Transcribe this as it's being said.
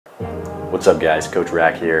What's up guys, Coach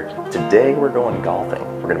RAC here. Today we're going golfing.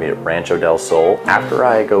 We're gonna be at Rancho del Sol. After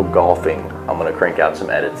I go golfing, I'm gonna crank out some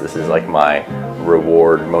edits. This is like my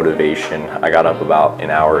reward motivation. I got up about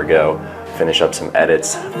an hour ago, finish up some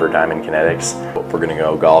edits for Diamond Kinetics. We're gonna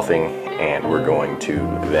go golfing and we're going to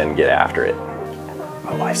then get after it.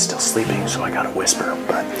 My wife's still sleeping, so I gotta whisper,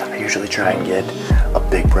 but I usually try and get a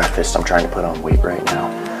big breakfast. I'm trying to put on weight right now.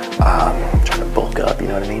 I'm trying to bulk up, you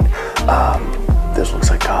know what I mean? This looks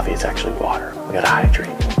like coffee, it's actually water. We gotta hydrate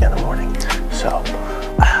in the morning. So,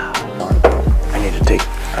 I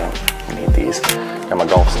don't need these. Got my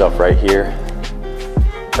golf stuff right here.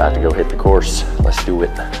 About to go hit the course, let's do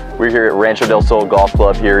it. We're here at Rancho del Sol Golf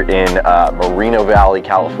Club here in Moreno Valley,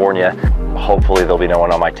 California. Hopefully there'll be no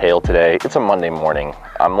one on my tail today. It's a Monday morning.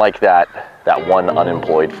 I'm like that one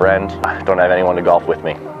unemployed friend. I don't have anyone to golf with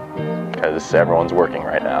me because everyone's working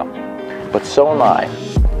right now. But so am I.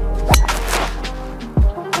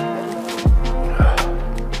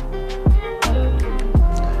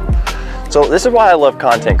 So this is why I love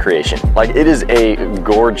content creation. Like, it is a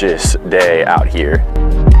gorgeous day out here.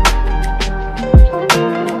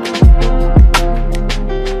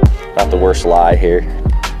 Not the worst lie here.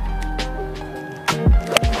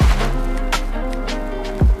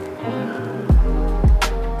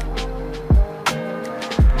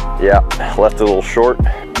 Yeah, left it a little short.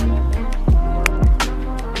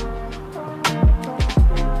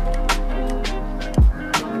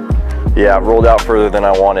 Yeah, rolled out further than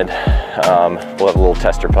I wanted. We'll have a little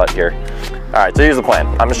tester putt here. All right, so here's the plan.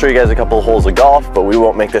 I'm gonna show you guys a couple of holes of golf, but we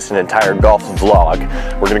won't make this an entire golf vlog.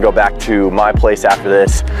 We're gonna go back to my place after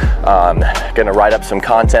this. Gonna write up some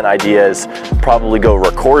content ideas, probably go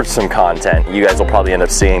record some content. You guys will probably end up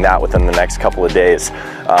seeing that within the next couple of days.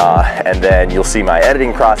 And then you'll see my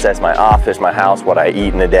editing process, my office, my house, what I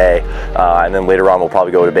eat in a day. And then later on, we'll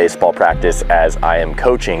probably go to baseball practice as I am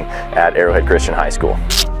coaching at Arrowhead Christian High School.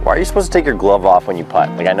 Why are you supposed to take your glove off when you putt?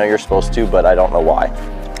 Like, I know you're supposed to, but I don't know why.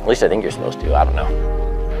 At least I think you're supposed to, I don't know.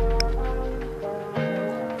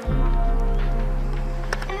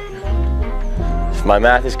 If my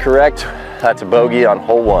math is correct, that's a bogey on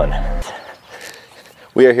hole 1.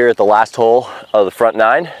 We are here at the last hole of the front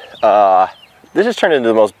 9. This has turned into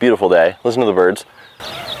the most beautiful day. Listen to the birds.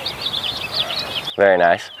 Very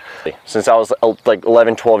nice. Since I was like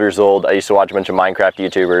 11, 12 years old, I used to watch a bunch of Minecraft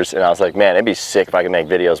YouTubers, and I was like, man, it'd be sick if I could make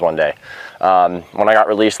videos one day. When I got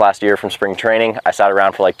released last year from spring training, I sat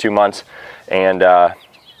around for like 2 months, and I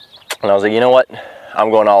was like, you know what?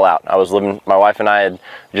 I'm going all out. My wife and I had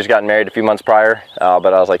just gotten married a few months prior,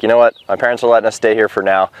 but I was like, you know what? My parents are letting us stay here for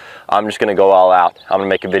now. I'm just gonna go all out. I'm gonna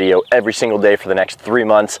make a video every single day for the next 3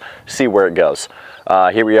 months, see where it goes.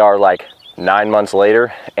 Here we are like 9 months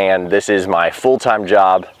later, and this is my full-time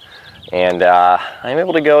job. And I'm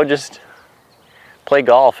able to go just play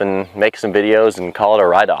golf and make some videos and call it a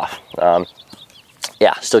write-off.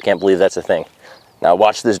 Yeah, still can't believe that's a thing. Now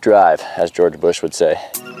watch this drive, as George Bush would say.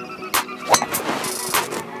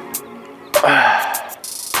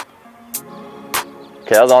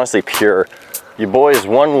 Okay, that was honestly pure. Your boy is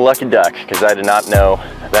one lucky duck, because I did not know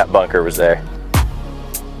that bunker was there.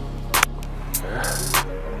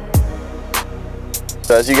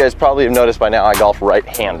 So as you guys probably have noticed by now, I golf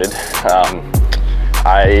right-handed.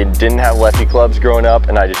 I didn't have lefty clubs growing up,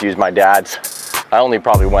 and I just used my dad's. I only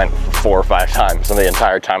probably went 4 or 5 times the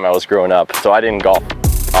entire time I was growing up, so I didn't golf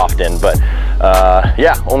often, but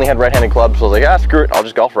yeah, only had right-handed clubs, so I was like, ah, screw it, I'll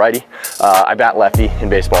just golf righty. I bat lefty in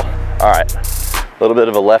baseball. All right, a little bit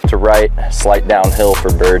of a left to right, slight downhill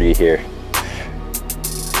for birdie here.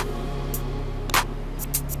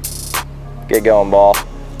 Get going, ball.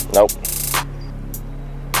 Nope.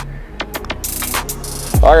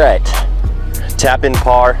 All right, tap in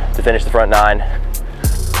par to finish the front 9.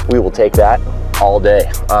 We will take that all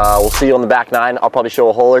day. We'll see you on the back 9. I'll probably show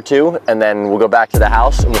a hole or 2, and then we'll go back to the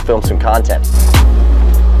house and we'll film some content.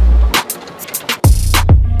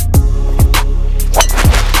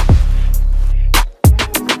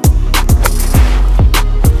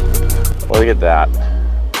 Look at that,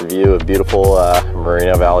 the view of beautiful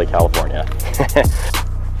Moreno Valley, California.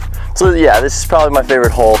 So yeah, this is probably my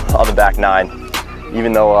favorite hole on the back 9.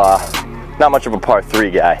 Even though not much of a par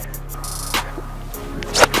 3 guy.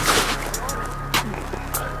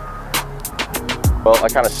 Well, I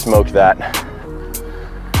kind of smoked that.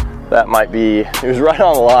 That might be, it was right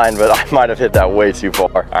on the line, but I might have hit that way too far.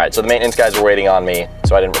 All right, so the maintenance guys are waiting on me,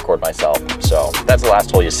 so I didn't record myself. So that's the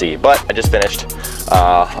last hole you see, but I just finished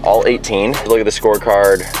all 18. Look at the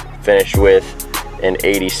scorecard, finished with an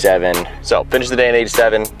 87. So finished the day in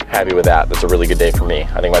 87, happy with that. That's a really good day for me.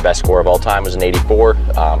 I think my best score of all time was an 84,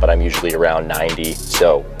 but I'm usually around 90.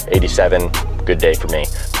 So 87, good day for me.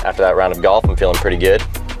 After that round of golf, I'm feeling pretty good.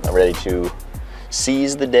 I'm ready to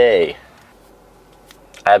seize the day.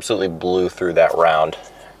 I absolutely blew through that round.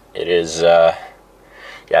 It is, yeah,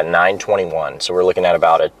 9:21. So we're looking at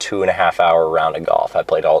about a 2.5 hour round of golf. I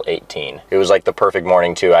played all 18. It was like the perfect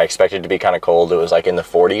morning too. I expected it to be kind of cold. It was like in the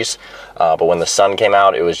 40s, but when the sun came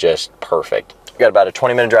out, it was just perfect. We got about a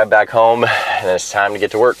 20-minute drive back home, and then it's time to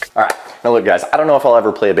get to work. All right, now look guys, I don't know if I'll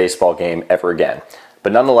ever play a baseball game ever again,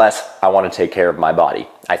 but nonetheless, I want to take care of my body.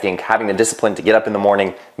 I think having the discipline to get up in the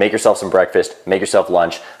morning, make yourself some breakfast, make yourself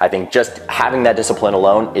lunch, I think just having that discipline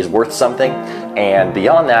alone is worth something. And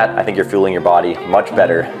beyond that, I think you're fueling your body much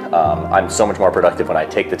better. I'm so much more productive when I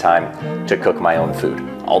take the time to cook my own food.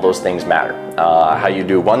 All those things matter. How you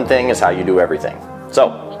do one thing is how you do everything.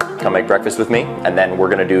 So come make breakfast with me, and then we're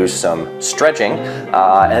gonna do some stretching,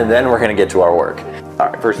 and then we're gonna get to our work. All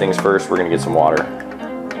right, first things first, we're gonna get some water.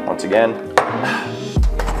 Once again.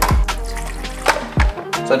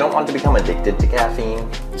 So I don't want to become addicted to caffeine,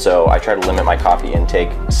 so I try to limit my coffee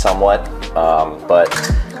intake somewhat, but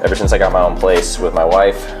ever since I got my own place with my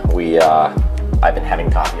wife, I've been having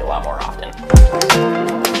coffee a lot more often.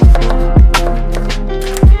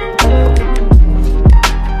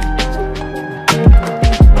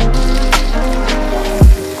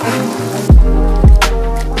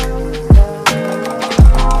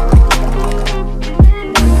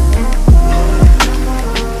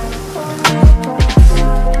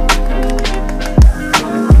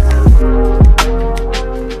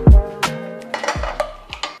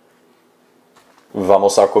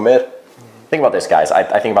 Vamos a comer. Think about this, guys.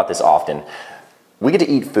 I think about this often. We get to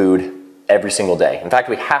eat food every single day. In fact,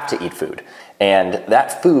 we have to eat food. And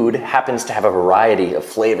that food happens to have a variety of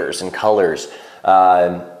flavors and colors.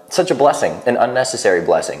 Such a blessing, an unnecessary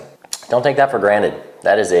blessing. Don't take that for granted.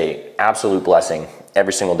 That is an absolute blessing.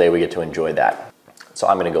 Every single day we get to enjoy that. So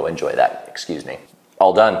I'm gonna go enjoy that, excuse me.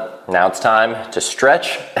 All done. Now it's time to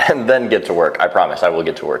stretch and then get to work. I promise I will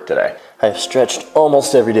get to work today. I've stretched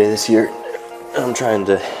almost every day this year. I'm trying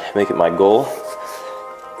to make it my goal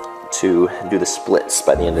to do the splits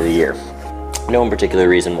by the end of the year. No particular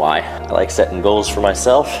reason why. I like setting goals for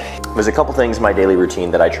myself. There's a couple things in my daily routine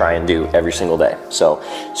that I try and do every single day. So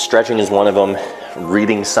stretching is one of them.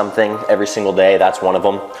 Reading something every single day, that's one of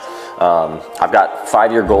them. I've got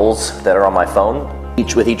 5-year goals that are on my phone.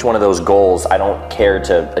 With each one of those goals, I don't care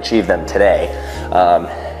to achieve them today.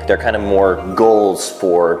 They're kind of more goals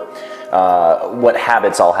for what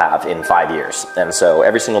habits I'll have in 5 years. And so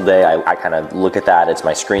every single day I kind of look at that. It's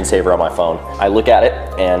my screensaver on my phone. I look at it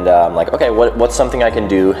and I'm like, okay, what's something I can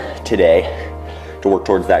do today to work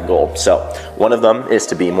towards that goal? So one of them is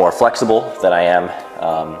to be more flexible than I am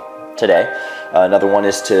today. Another one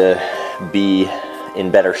is to be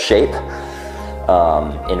in better shape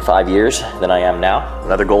in 5 years than I am now.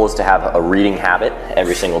 Another goal is to have a reading habit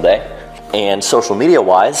every single day. And social media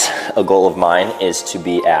wise, a goal of mine is to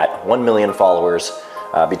be at 1 million followers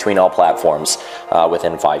between all platforms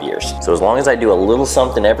within 5 years. So as long as I do a little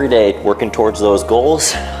something every day working towards those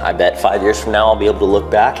goals, I bet 5 years from now I'll be able to look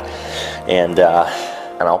back and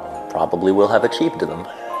I'll probably will have achieved them.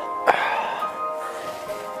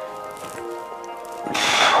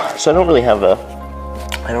 So I don't really have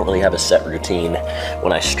a set routine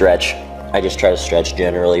when I stretch. I just try to stretch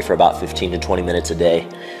generally for about 15 to 20 minutes a day.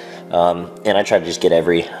 And I try to just get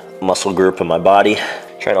every muscle group in my body.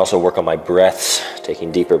 Try and also work on my breaths,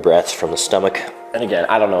 taking deeper breaths from the stomach. And again,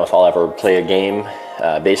 I don't know if I'll ever play a game,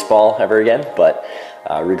 baseball ever again, but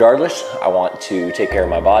regardless, I want to take care of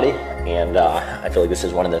my body. And I feel like this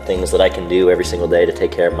is one of the things that I can do every single day to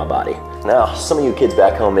take care of my body. Now, some of you kids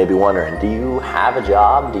back home may be wondering, do you have a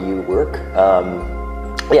job? Do you work?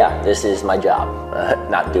 Yeah, this is my job.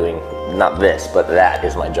 Not this, but that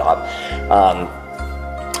is my job.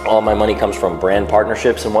 All my money comes from brand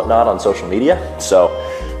partnerships and whatnot on social media. So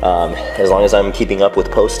as long as I'm keeping up with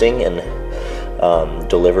posting and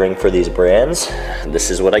delivering for these brands, this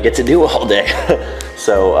is what I get to do all day.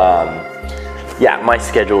 So yeah, my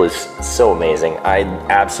schedule is so amazing. I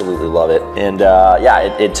absolutely love it. And yeah,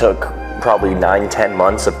 it took probably 9-10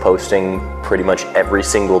 months of posting pretty much every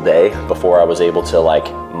single day before I was able to like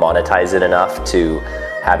monetize it enough to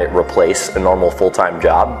have it replace a normal full-time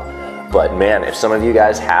job. But man, if some of you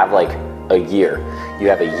guys have like a year, you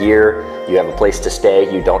have a place to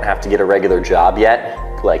stay, you don't have to get a regular job yet,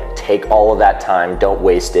 like take all of that time, don't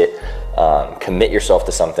waste it, commit yourself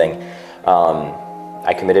to something.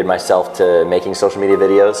 I committed myself to making social media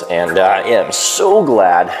videos, and I am so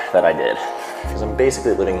glad that I did. Because I'm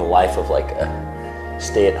basically living the life of like a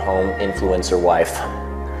stay-at-home influencer wife.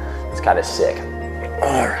 It's kind of sick.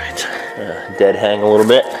 All right, dead hang a little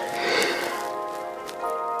bit.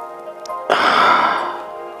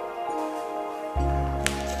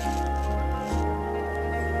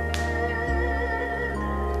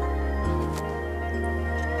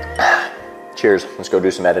 Cheers, let's go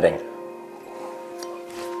do some editing.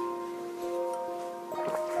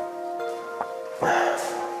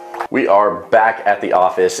 We are back at the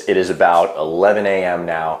office. It is about 11 a.m.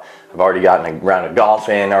 now. I've already gotten a round of golf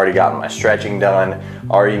in, already gotten my stretching done,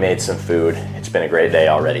 already made some food. It's been a great day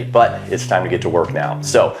already, but it's time to get to work now.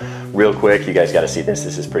 So real quick, you guys gotta see this.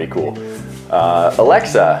 This is pretty cool.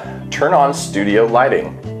 Alexa, turn on studio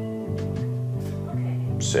lighting.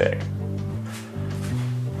 Sick.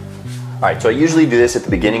 All right, so I usually do this at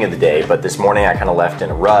the beginning of the day, but this morning I kind of left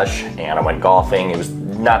in a rush and I went golfing. It was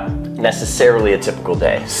not necessarily a typical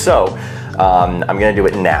day. So I'm gonna do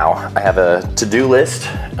it now. I have a to-do list,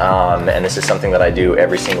 and this is something that I do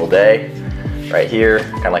every single day. Right here,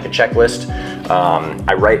 kind of like a checklist.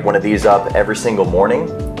 I write one of these up every single morning,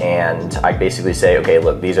 and I basically say, okay,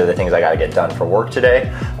 look, these are the things I gotta get done for work today.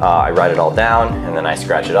 I write it all down, and then I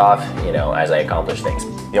scratch it off, you know, as I accomplish things.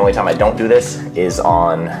 The only time I don't do this is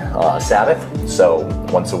on Sabbath, so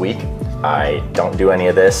once a week. I don't do any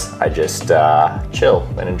of this. I just chill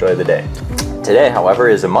and enjoy the day. Today, however,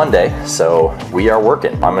 is a Monday, so we are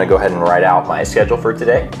working. I'm gonna go ahead and write out my schedule for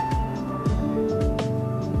today.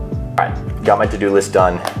 All right, got my to-do list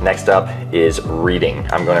done. Next up is reading.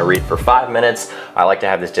 I'm gonna read for 5 minutes. I like to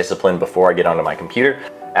have this discipline before I get onto my computer.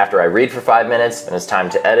 After I read for 5 minutes, then it's time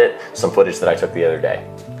to edit some footage that I took the other day.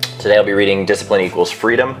 Today I'll be reading Discipline Equals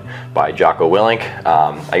Freedom by Jocko Willink.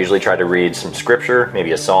 I usually try to read some scripture,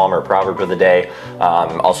 maybe a psalm or a proverb of the day.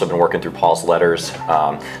 Also been working through Paul's letters.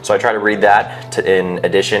 So I try to read that in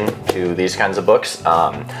addition to these kinds of books.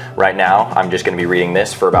 Right now I'm just going to be reading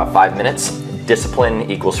this for about 5 minutes. Discipline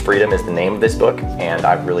Equals Freedom is the name of this book, and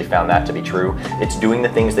I've really found that to be true. It's doing the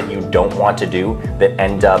things that you don't want to do that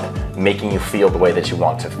end up making you feel the way that you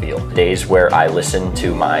want to feel. Days where I listen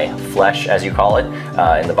to my flesh, as you call it,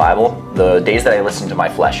 in the Bible, the days that I listen to my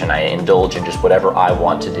flesh and I indulge in just whatever I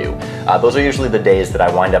want to do, those are usually the days that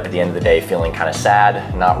I wind up at the end of the day feeling kind of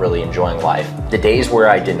sad, not really enjoying life. The days where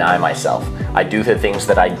I deny myself, I do the things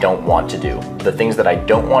that I don't want to do. The things that I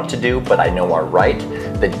don't want to do, but I know are right.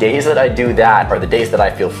 The days that I do that are the days that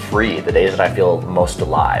I feel free, the days that I feel most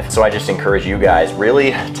alive. So I just encourage you guys,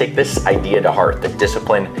 really take this idea to heart, that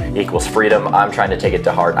discipline equals freedom. I'm trying to take it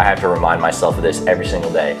to heart. I have to remind myself of this every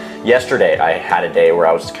single day. Yesterday, I had a day where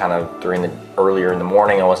I was kind of earlier in the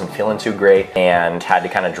morning, I wasn't feeling too great and had to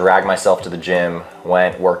kind of drag myself to the gym,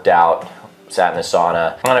 went, worked out, sat in the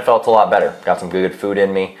sauna, and I felt a lot better. Got some good food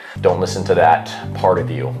in me. Don't listen to that part of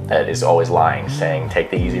you that is always lying, saying, take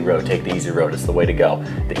the easy road, take the easy road, it's the way to go.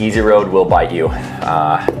 The easy road will bite you.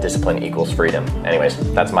 Discipline equals freedom.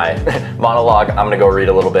 Anyways, that's my monologue. I'm gonna go read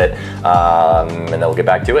a little bit, and then we'll get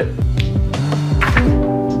back to it.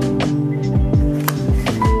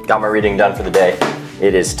 Got my reading done for the day.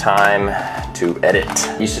 It is time to edit.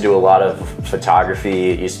 I used to do a lot of photography.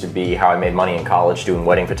 It used to be how I made money in college doing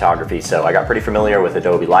wedding photography. So I got pretty familiar with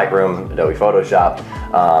Adobe Lightroom, Adobe Photoshop,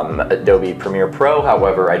 Adobe Premiere Pro.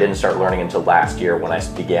 However, I didn't start learning until last year when I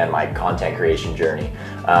began my content creation journey.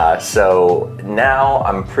 So now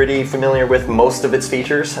I'm pretty familiar with most of its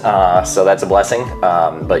features. So that's a blessing.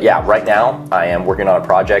 But yeah, right now I am working on a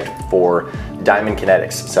project for Diamond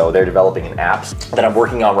Kinetics. So they're developing an app that I'm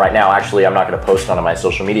working on right now. Actually, I'm not going to post on my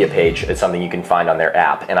social media page. It's something you can find on their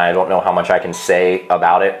app, and I don't know how much I can say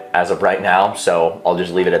about it as of right now, so I'll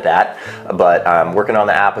just leave it at that. But I'm working on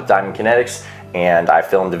the app with Diamond Kinetics, and I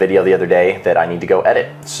filmed a video the other day that I need to go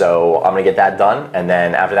edit. So I'm gonna get that done, and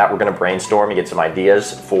then after that we're gonna brainstorm and get some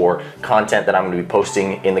ideas for content that I'm gonna be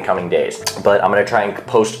posting in the coming days. But I'm gonna try and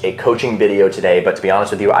post a coaching video today, but to be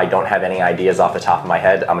honest with you, I don't have any ideas off the top of my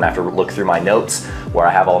head. I'm gonna have to look through my notes where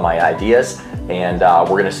I have all my ideas, and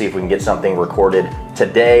we're gonna see if we can get something recorded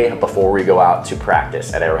today before we go out to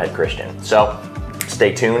practice at Arrowhead Christian. So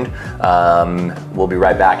stay tuned. We'll be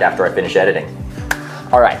right back after I finish editing.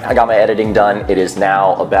 All right, I got my editing done. It is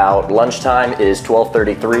now about lunchtime. It is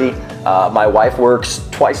 12:33. My wife works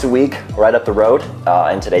twice a week right up the road,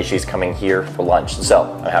 and today she's coming here for lunch. So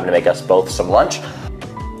I'm having to make us both some lunch.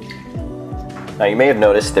 Now you may have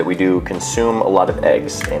noticed that we do consume a lot of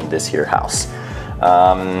eggs in this here house.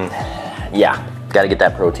 Yeah, gotta get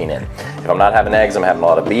that protein in. If I'm not having eggs, I'm having a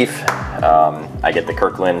lot of beef. I get the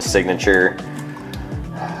Kirkland Signature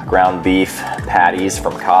ground beef patties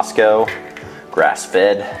from Costco.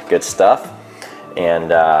 Grass-fed, good stuff.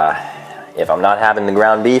 And if I'm not having the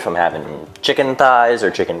ground beef, I'm having chicken thighs or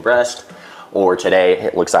chicken breast, or today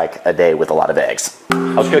it looks like a day with a lot of eggs.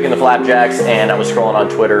 I was cooking the flapjacks and I was scrolling on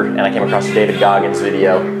Twitter and I came across a David Goggins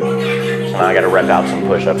video. And I gotta rep out some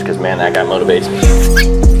push-ups because man, that guy motivates me.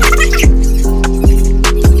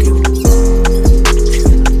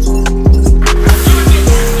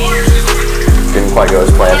 Didn't quite go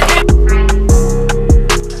as planned.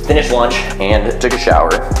 and took a shower.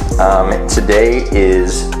 Today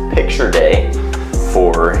is picture day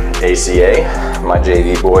for ACA. My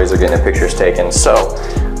JV boys are getting their pictures taken, so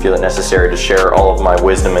I feel it necessary to share all of my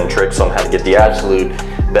wisdom and tricks on how to get the absolute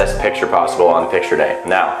best picture possible on picture day.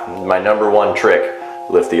 Now, my number one trick,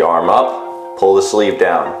 lift the arm up, pull the sleeve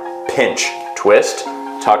down, pinch, twist,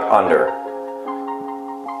 tuck under.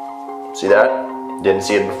 See that? Didn't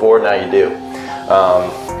see it before, now you do.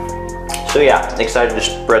 So yeah, excited to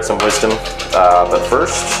spread some wisdom, but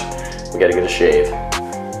first, we gotta get a shave.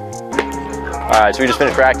 All right, so we just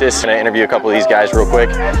finished practice. Gonna interview a couple of these guys real quick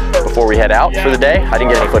before we head out for the day. I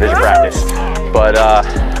didn't get any footage of practice, but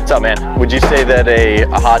what's up, man? Would you say that a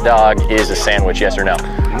hot dog is a sandwich, yes or no?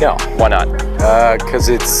 No. Why not? Because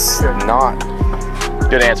it's not.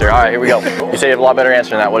 Good answer. All right, here we go. You say you have a lot better answer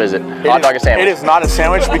than that. What is it? Hot dog, a sandwich? It is not a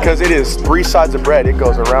sandwich because it is 3 sides of bread. It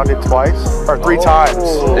goes around it twice or 3 times.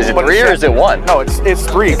 Is it 3 or is it 1? No, it's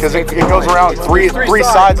 3 because it goes around three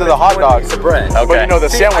sides of the hot dog. Okay. But you know the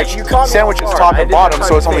sandwich is top and bottom,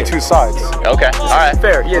 so it's only 2 sides. Okay. All right.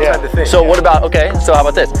 Fair. Yeah. Time to think. So what about, okay, so how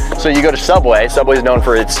about this? So you go to Subway. Subway's known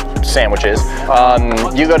for its sandwiches.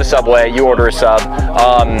 You go to Subway, you order a sub.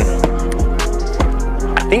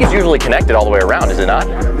 I think it's usually connected all the way around, is it not?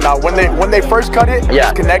 Now, when they first cut it,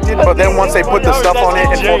 it's connected, but then once they put the stuff on it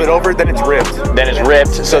and fold it over, then it's ripped. Then it's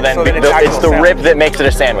ripped, so then it's the rip that makes it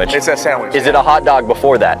a sandwich. It's a sandwich. Is it a hot dog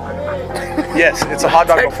before that? Yes, it's a hot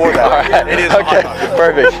dog before that. Right. It is a hot dog.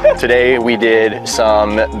 Perfect. Today we did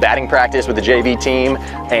some batting practice with the JV team,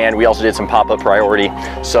 and we also did some pop-up priority,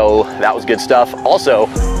 so that was good stuff. Also,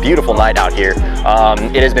 beautiful night out here.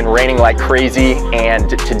 It has been raining like crazy, and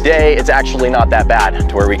today it's actually not that bad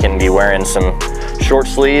to where we can be wearing some short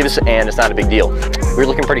sleeves and it's not a big deal. We're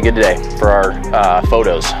looking pretty good today for our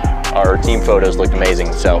photos. Our team photos looked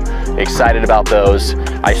amazing, so excited about those.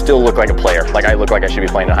 I still look like a player. Like, I look like I should be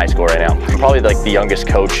playing in high school right now. I'm probably like the youngest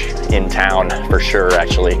coach in town for sure,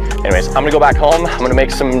 actually. Anyways, I'm gonna go back home. I'm gonna make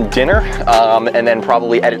some dinner and then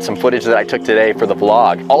probably edit some footage that I took today for the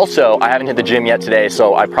vlog. Also, I haven't hit the gym yet today,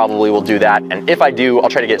 so I probably will do that. And if I do, I'll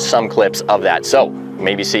try to get some clips of that. So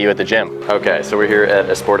maybe see you at the gym. Okay, so we're here at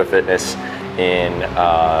Esporta Fitness in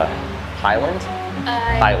Highland?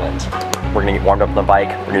 Highland. We're gonna get warmed up on the bike.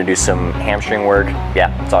 We're gonna do some hamstring work.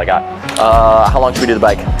 Yeah, that's all I got. How long should we do the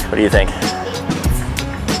bike? What do you think?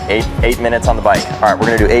 8 minutes on the bike. All right, we're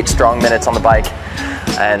gonna do 8 strong minutes on the bike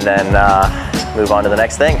and then move on to the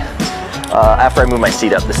next thing. After I move my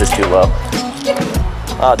seat up, this is too low.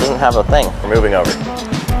 Oh, it doesn't have a thing. We're moving over.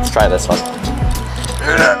 Let's try this one.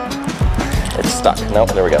 It's stuck.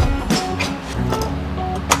 Nope, there we go.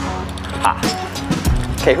 Ha.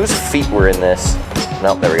 Okay, whose feet were in this?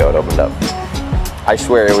 Nope, there we go, it opened up. I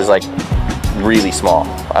swear it was like really small.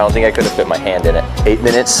 I don't think I could have fit my hand in it. 8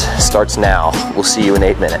 minutes starts now. We'll see you in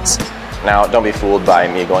 8 minutes. Now, don't be fooled by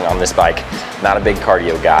me going on this bike. Not a big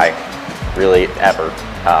cardio guy, really, ever.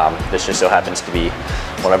 This just so happens to be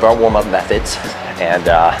one of our warm-up methods. And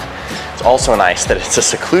it's also nice that it's a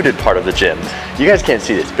secluded part of the gym. You guys can't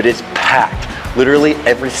see this, but it's packed. Literally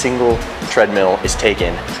every single treadmill is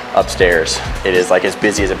taken upstairs. It is like as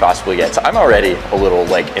busy as it possibly gets. I'm already a little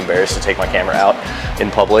like embarrassed to take my camera out in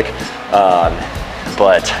public,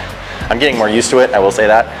 but I'm getting more used to it, I will say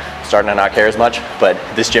that. I'm starting to not care as much, but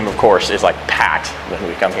this gym of course is like packed when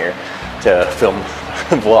we come here to film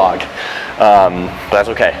a vlog. But that's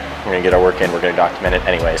okay. We're gonna get our work in, we're gonna document it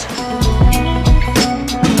anyways.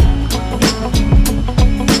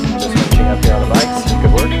 Just finishing up here on the bikes,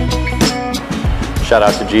 good work. Shout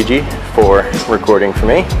out to Gigi for recording for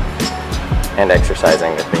me and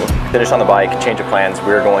exercising with me. Finish on the bike, change of plans.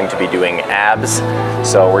 We're going to be doing abs.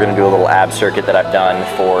 So we're gonna do a little ab circuit that I've done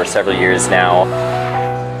for several years now.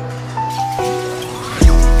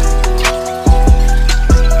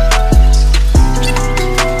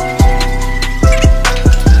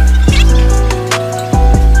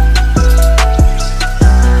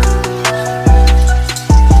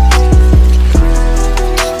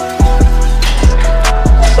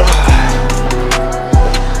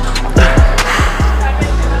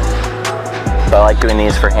 I like doing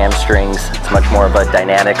these for hamstrings. It's much more of a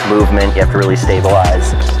dynamic movement. You have to really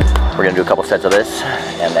stabilize. We're gonna do a couple sets of this,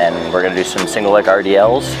 and then we're gonna do some single leg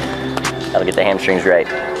RDLs. That'll get the hamstrings right.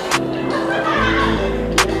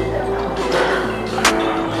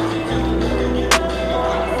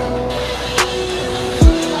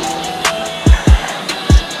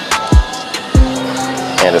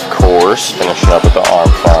 And of course, finishing up with the arm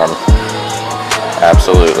farm.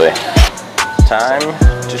 Absolutely. Time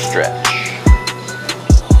to stretch.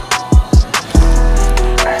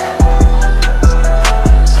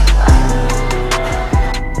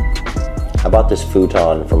 I bought this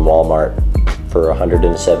futon from Walmart. for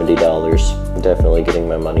 $170. Definitely getting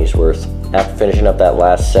my money's worth. After finishing up that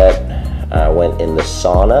last set, I went in the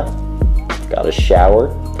sauna, got a shower,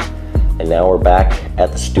 and now we're back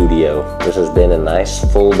at the studio. This has been a nice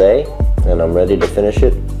full day, and I'm ready to finish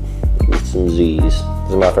it with some Z's. This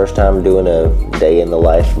is my first time doing a day in the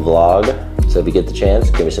life vlog, so if you get the chance,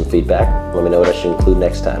 give me some feedback. Let me know what I should include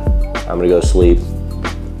next time. I'm gonna go sleep.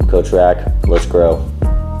 Coach RAC, let's grow.